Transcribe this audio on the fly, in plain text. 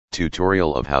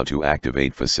Tutorial of how to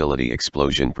activate Facility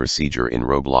Explosion Procedure in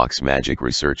Roblox Magic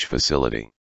Research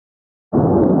Facility.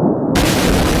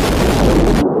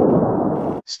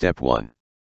 Step 1.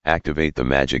 Activate the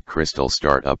Magic Crystal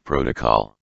Startup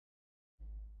Protocol.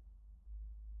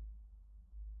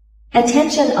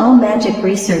 Attention all Magic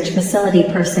Research Facility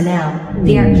personnel,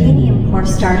 the Arcanium Core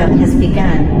startup has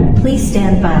begun. Please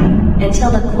stand by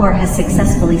until the core has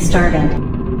successfully started.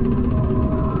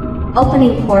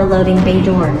 Opening core loading bay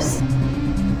doors.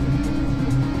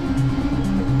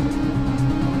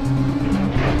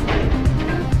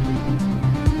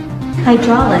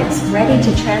 Hydraulics ready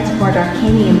to transport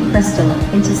Arcanium crystal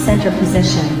into center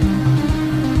position.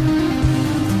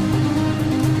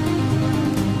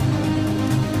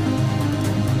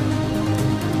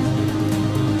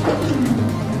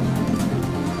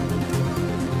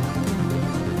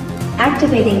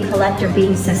 Activating collector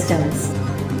beam systems.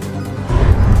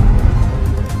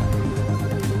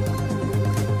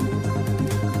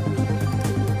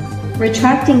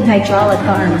 Retracting hydraulic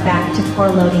arm back to core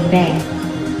loading bay.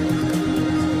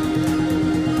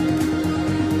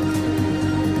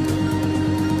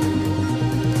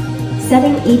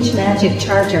 Setting each magic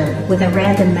charger with a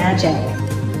random magic.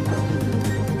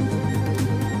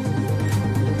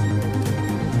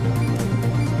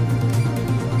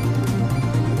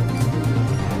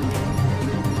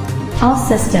 All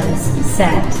systems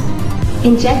set.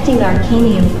 Injecting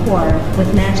Arcanium core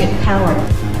with magic power.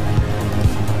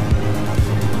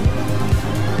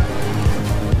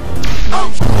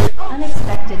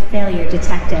 Unexpected failure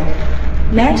detected.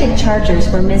 Magic chargers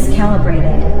were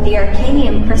miscalibrated. The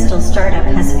Arcanium crystal startup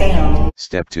has failed.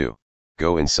 Step 2.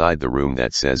 Go inside the room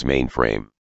that says mainframe.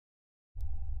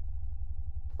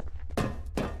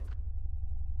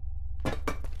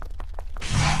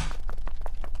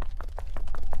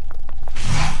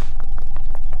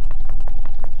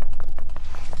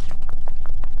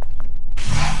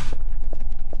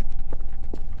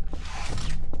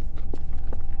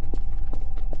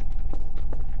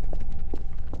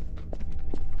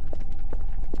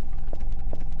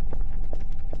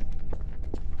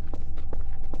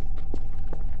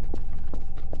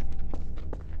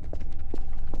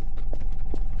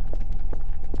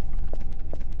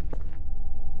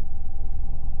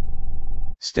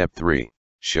 Step 3.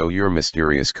 Show your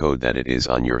mysterious code that it is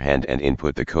on your hand and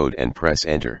input the code and press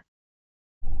enter.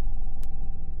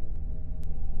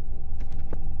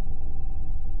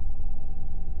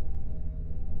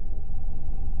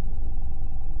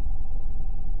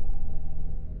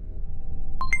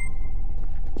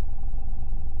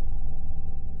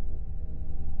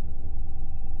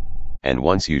 And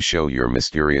once you show your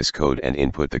mysterious code and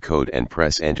input the code and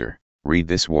press enter, read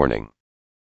this warning.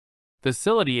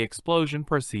 Facility Explosion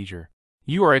Procedure.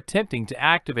 You are attempting to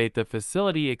activate the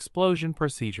Facility Explosion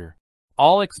Procedure.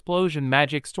 All explosion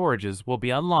magic storages will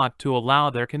be unlocked to allow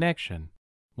their connection.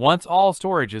 Once all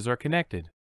storages are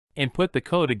connected, input the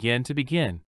code again to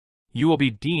begin. You will be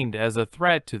deemed as a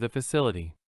threat to the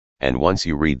facility. And once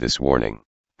you read this warning,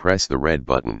 press the red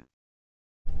button.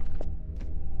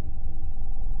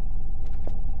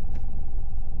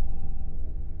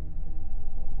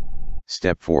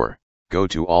 Step 4. Go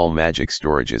to all magic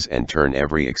storages and turn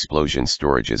every explosion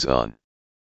storages on.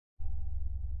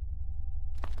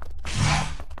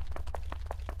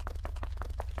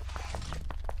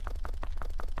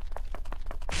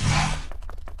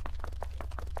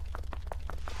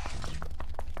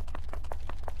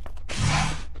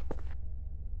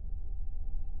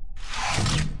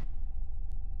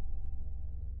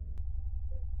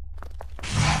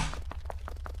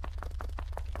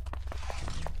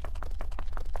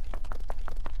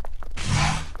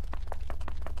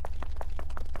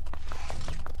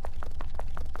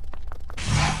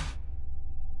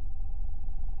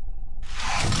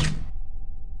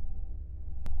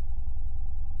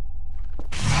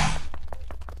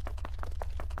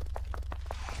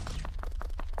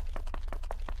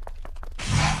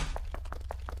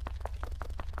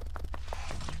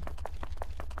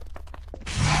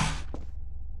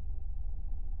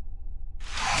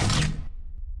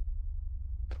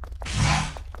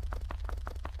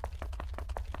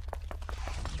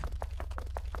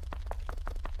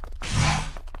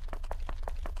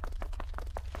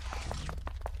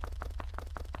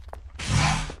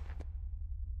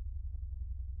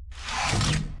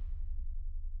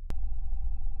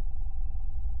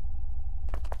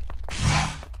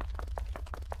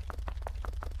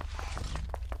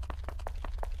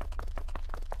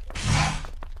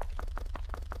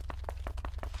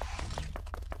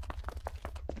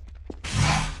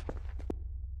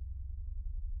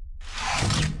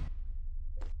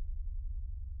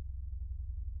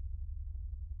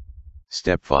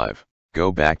 Step 5.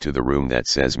 Go back to the room that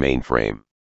says mainframe.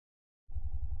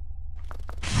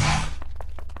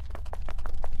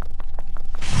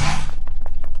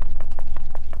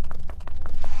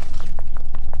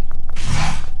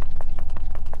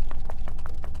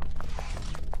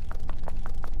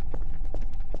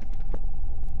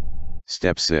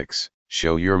 Step 6.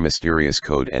 Show your mysterious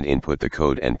code and input the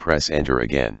code and press enter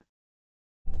again.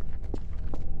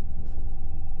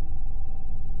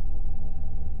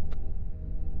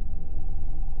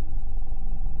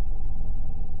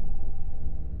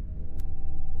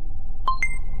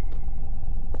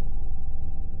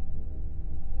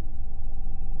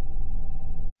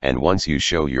 And once you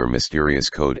show your mysterious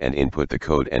code and input the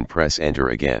code and press enter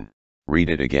again, read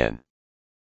it again.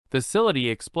 Facility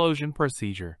explosion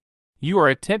procedure. You are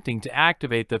attempting to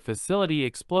activate the facility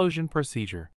explosion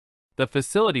procedure. The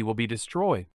facility will be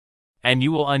destroyed, and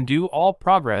you will undo all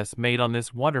progress made on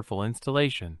this wonderful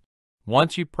installation.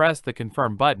 Once you press the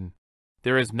confirm button,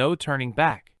 there is no turning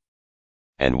back.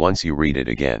 And once you read it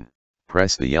again,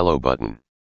 press the yellow button.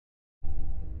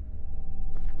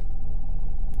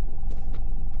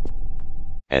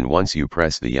 And once you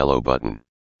press the yellow button,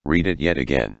 read it yet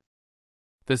again.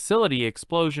 Facility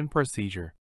explosion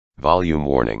procedure. Volume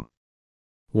warning.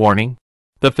 Warning.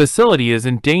 The facility is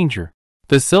in danger.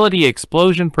 Facility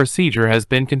explosion procedure has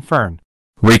been confirmed.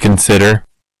 Reconsider.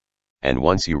 And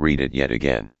once you read it yet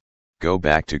again, go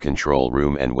back to control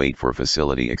room and wait for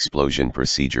facility explosion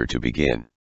procedure to begin.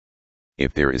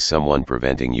 If there is someone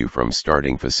preventing you from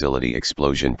starting facility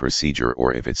explosion procedure,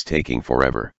 or if it's taking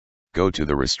forever, go to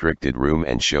the restricted room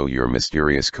and show your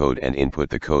mysterious code and input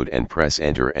the code and press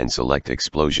enter and select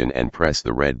explosion and press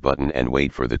the red button and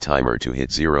wait for the timer to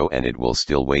hit 0, and it will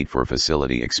still wait for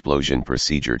facility explosion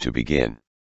procedure to begin.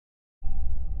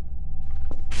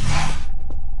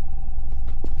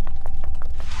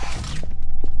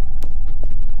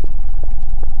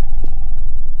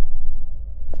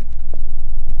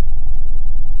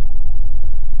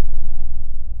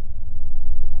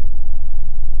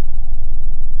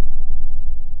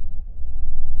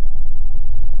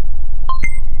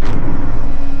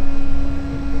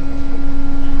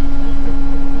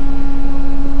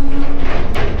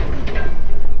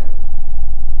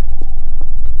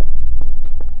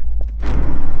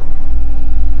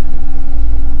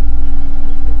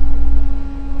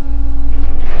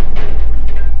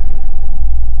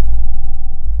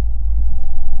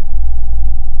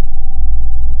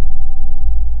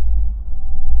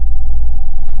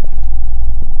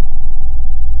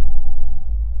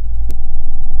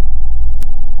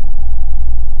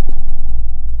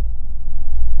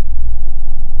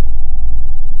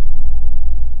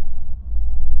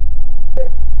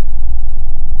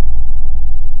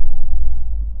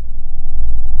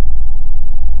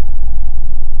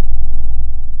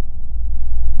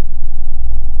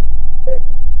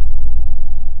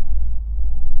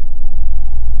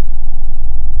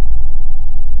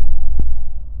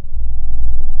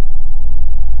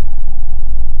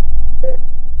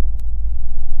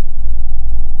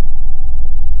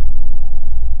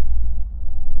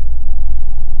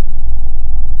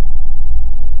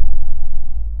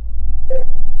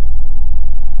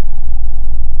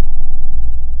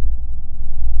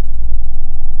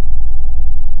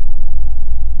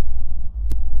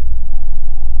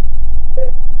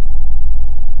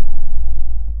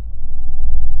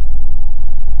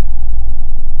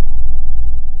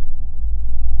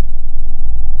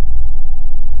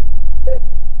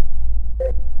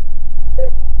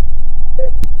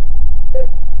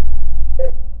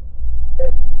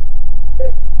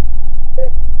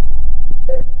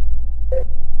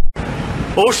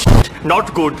 Oh shit,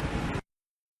 not good.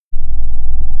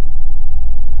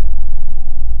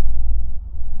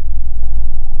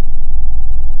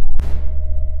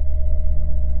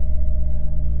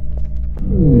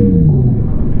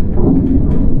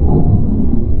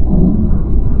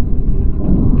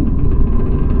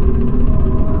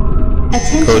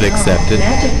 Code accepted.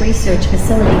 Magic Research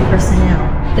Facility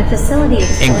personnel. The facility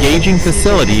explosion Engaging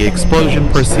facility explosion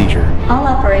procedure. All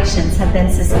operations have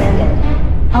been suspended.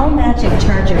 All magic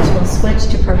chargers will switch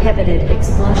to prohibited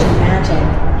explosion magic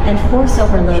and force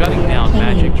overload Shutting the down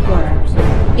magic arcane core.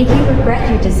 chargers. If you regret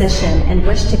your decision and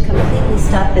wish to completely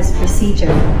stop this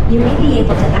procedure, you may be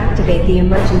able to activate the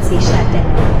emergency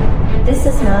shutdown. This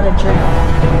is not a drill.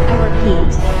 I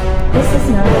repeat, this is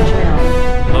not a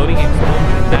drill. Loading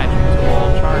explosion magic to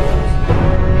all chargers.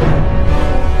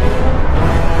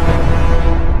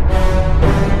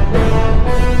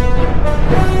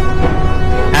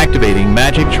 Activating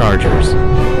magic chargers.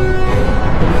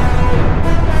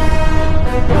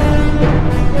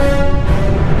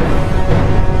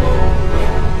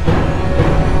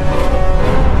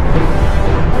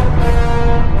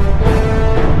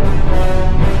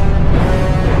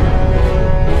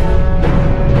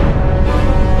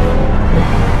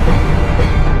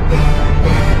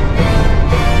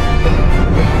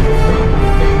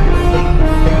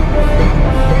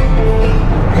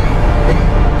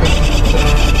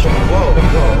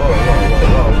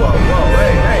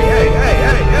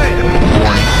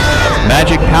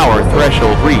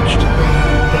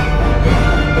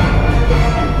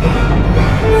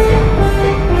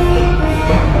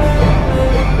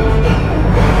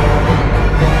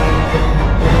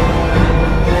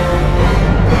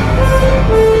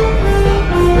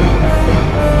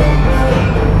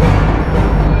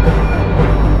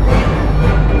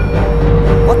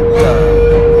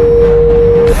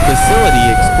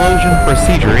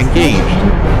 procedure engaged.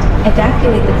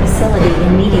 Evacuate the facility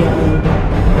immediately.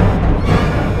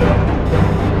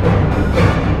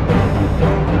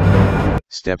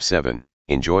 Step 7.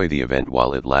 Enjoy the event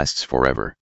while it lasts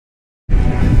forever.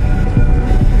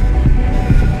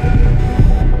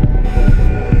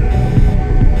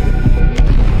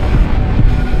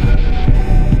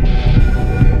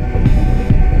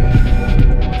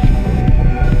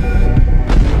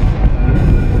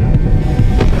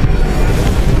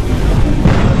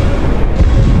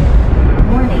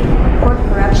 Warning, port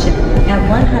corruption at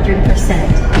 100%.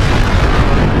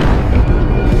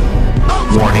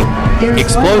 Warning, There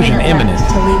is 1 explosion minute imminent.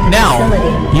 left to leave the Now,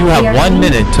 facility. you We have are 1 aiming-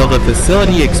 minute till the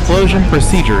facility explosion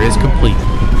procedure is complete.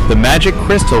 The magic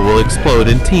crystal will explode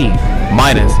in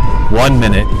T-1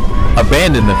 minute.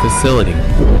 Abandon the facility.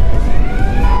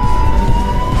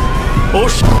 Oh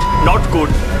shit, not good.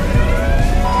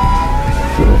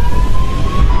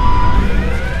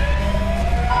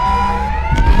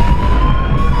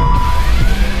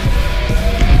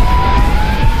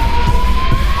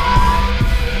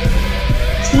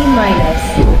 T-minus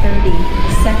 30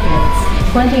 seconds.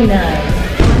 29, 28,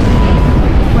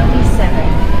 27,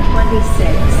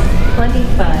 26,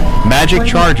 25. Magic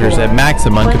chargers at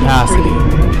maximum 23, capacity.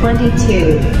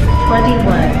 22, 21,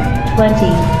 20,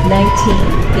 19,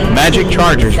 18, Magic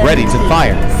chargers ready to 17,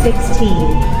 fire. 16,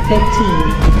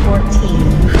 15,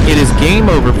 14. It is game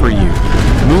over for you.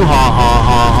 Moo ha ha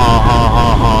ha ha ha ha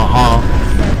ha ha.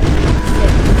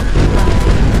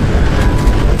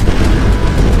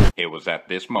 It was at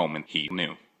this moment he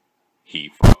knew. He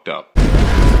fucked up.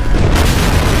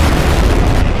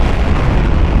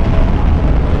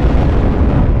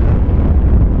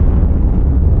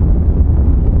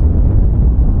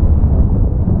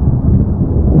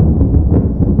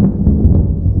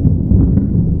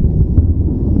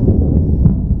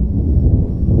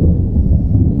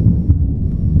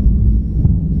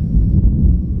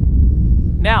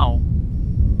 Now,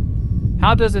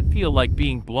 how does it feel like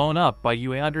being blown up by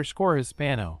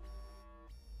UA_Hispano?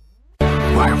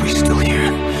 Why are we still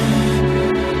here?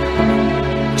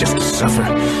 Just to suffer.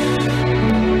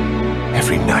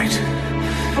 Every night,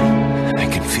 I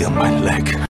can feel my leg.